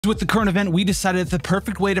With the current event, we decided that the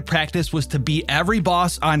perfect way to practice was to beat every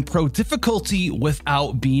boss on pro difficulty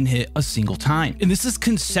without being hit a single time. And this is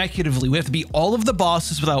consecutively. We have to beat all of the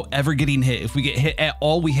bosses without ever getting hit. If we get hit at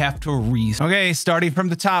all, we have to Okay, starting from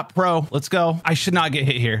the top, pro. Let's go. I should not get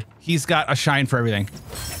hit here. He's got a shine for everything.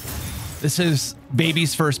 This is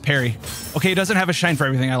baby's first parry. Okay, he doesn't have a shine for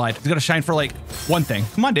everything. I lied. He's got a shine for like one thing.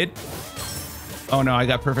 Come on, dude. Oh no, I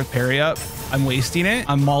got perfect parry up. I'm wasting it.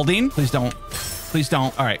 I'm malding. Please don't. Please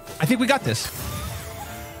don't. All right. I think we got this.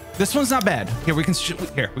 This one's not bad. Here, we can,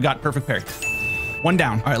 here, we got perfect parry. One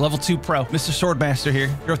down. All right, level 2 pro. Mr. Swordmaster here.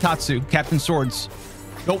 Hirotatsu, Captain Swords.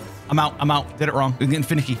 Nope, I'm out. I'm out. Did it wrong. I'm getting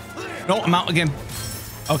finicky. Nope, I'm out again.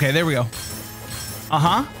 Okay, there we go.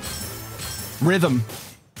 Uh-huh. Rhythm.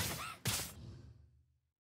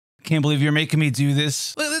 Can't believe you're making me do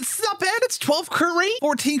this. It's not bad. It's 12 crit rate,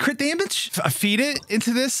 14 crit damage. I feed it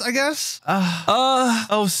into this, I guess.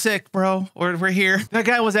 Oh, sick, bro. We're here. That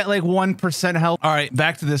guy was at like 1% health. All right,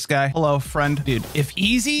 back to this guy. Hello, friend. Dude, if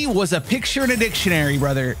easy was a picture in a dictionary,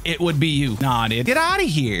 brother, it would be you. Nah, dude. Get out of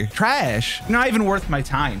here. Trash. Not even worth my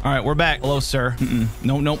time. All right, we're back. Hello, sir.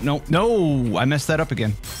 No, no, no, no. I messed that up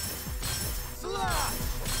again.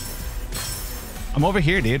 I'm over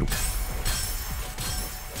here, dude.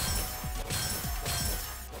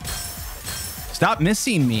 Stop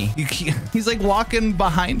missing me. He's like walking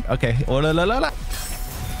behind. Okay. Oh, la, la, la, la.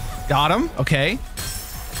 Got him. Okay.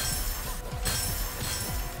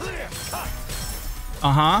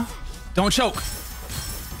 Uh-huh. Don't choke.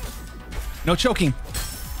 No choking.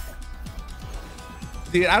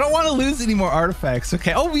 Dude, I don't want to lose any more artifacts.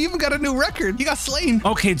 Okay. Oh, we even got a new record. He got slain.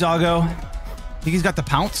 Okay, doggo. I think he's got the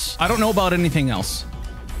pounce. I don't know about anything else.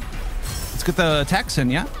 Let's get the attacks in,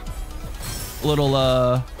 yeah? A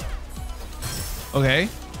little, okay,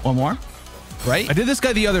 one more. Right? I did this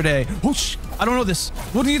guy the other day. Whoosh! I don't know this.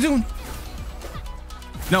 What are you doing?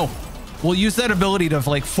 No. We'll use that ability to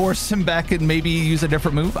like force him back and maybe use a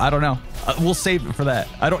different move. I don't know. We'll save it for that.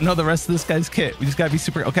 I don't know the rest of this guy's kit. We just gotta be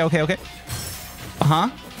super. Okay, okay, okay. Uh-huh.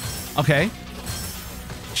 Okay.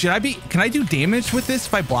 Should I be? Can I do damage with this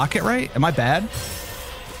if I block it right? Am I bad?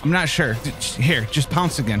 I'm not sure. Here, just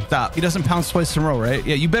pounce again. Stop. He doesn't pounce twice in a row, right?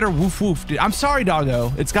 Yeah, you better woof woof. Dude, I'm sorry,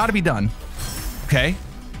 doggo. It's got to be done. Okay.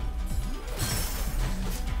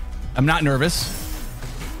 I'm not nervous.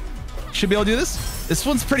 Should be able to do this. This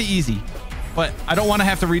one's pretty easy, but I don't want to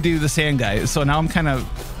have to redo the sand guy. So now I'm kind of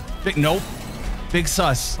big. Nope. Big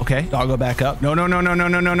sus. Okay. Doggo back up. No, no, no, no, no,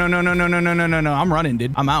 no, no, no, no, no, no, no, no, no, no, no. I'm running,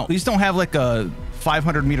 dude. I'm out. Please don't have like a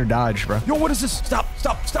 500-meter dodge, bro. Yo, what is this? Stop,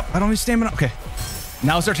 stop, stop. I don't need stamina. Okay.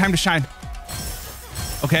 Now's our time to shine.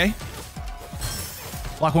 Okay.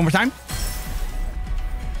 Block one more time.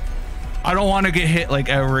 I don't want to get hit like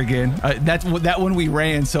ever again. That's that one we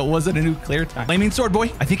ran, so it wasn't a new clear time. Flaming sword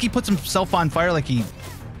boy. I think he puts himself on fire like he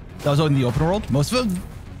does in the open world. Most of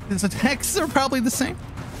his attacks are probably the same.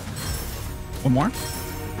 One more.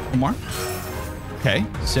 One more. Okay,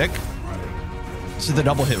 sick. This is the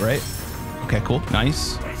double hit, right? Okay, cool.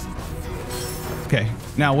 Nice. Okay,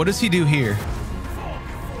 now what does he do here?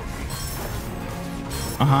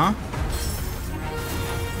 Uh-huh.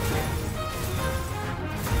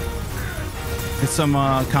 Get some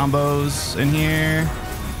combos in here.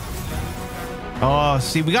 Oh,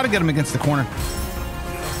 see, we got to get him against the corner.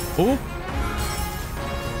 Oh.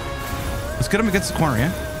 Let's get him against the corner,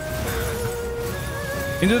 yeah?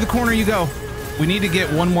 Into the corner you go. We need to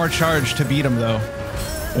get one more charge to beat him, though.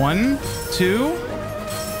 1, 2,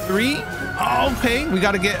 3. Oh, okay, we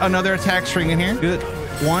got to get another attack string in here. Do it.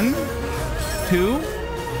 1, 2,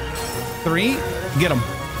 3. Get him.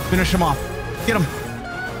 Finish him off. Get him.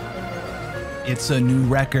 It's a new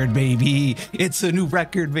record, baby. It's a new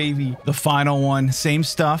record, baby. The final one, same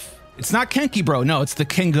stuff. It's not Kenki, bro. No, it's the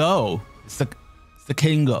Kingo. It's the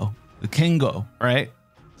Kingo. The Kingo, right?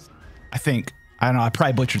 I think. I don't know. I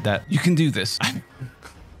probably butchered that. You can do this.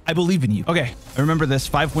 I believe in you. Okay. I remember this.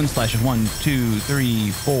 5 wind slashes. 1, 2,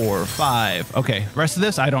 3, 4, 5. Okay. Rest of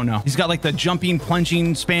this, I don't know. He's got like the jumping,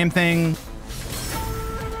 plunging spam thing.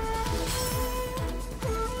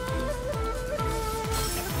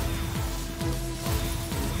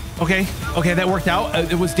 Okay, okay, that worked out.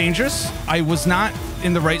 It was dangerous. I was not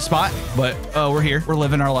in the right spot, but we're here. We're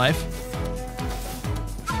living our life.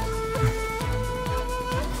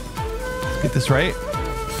 Get this right.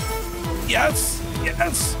 Yes,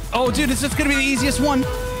 yes. Oh, dude, it's just gonna be the easiest one.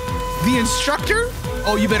 The instructor?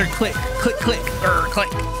 Oh, you better click, click, click,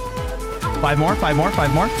 click. 5 more, 5 more,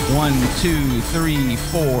 5 more. 1, 2, 3,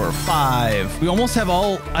 4, 5. We almost have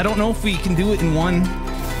all. I don't know if we can do it in one.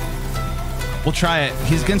 We'll try it.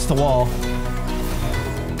 He's against the wall.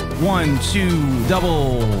 1, 2,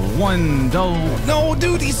 double, 1, double. No,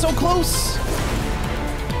 dude, he's so close.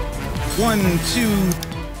 1, 2.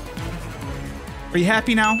 Are you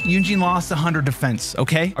happy now? Yunjin lost 100 defense,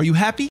 okay? Are you happy?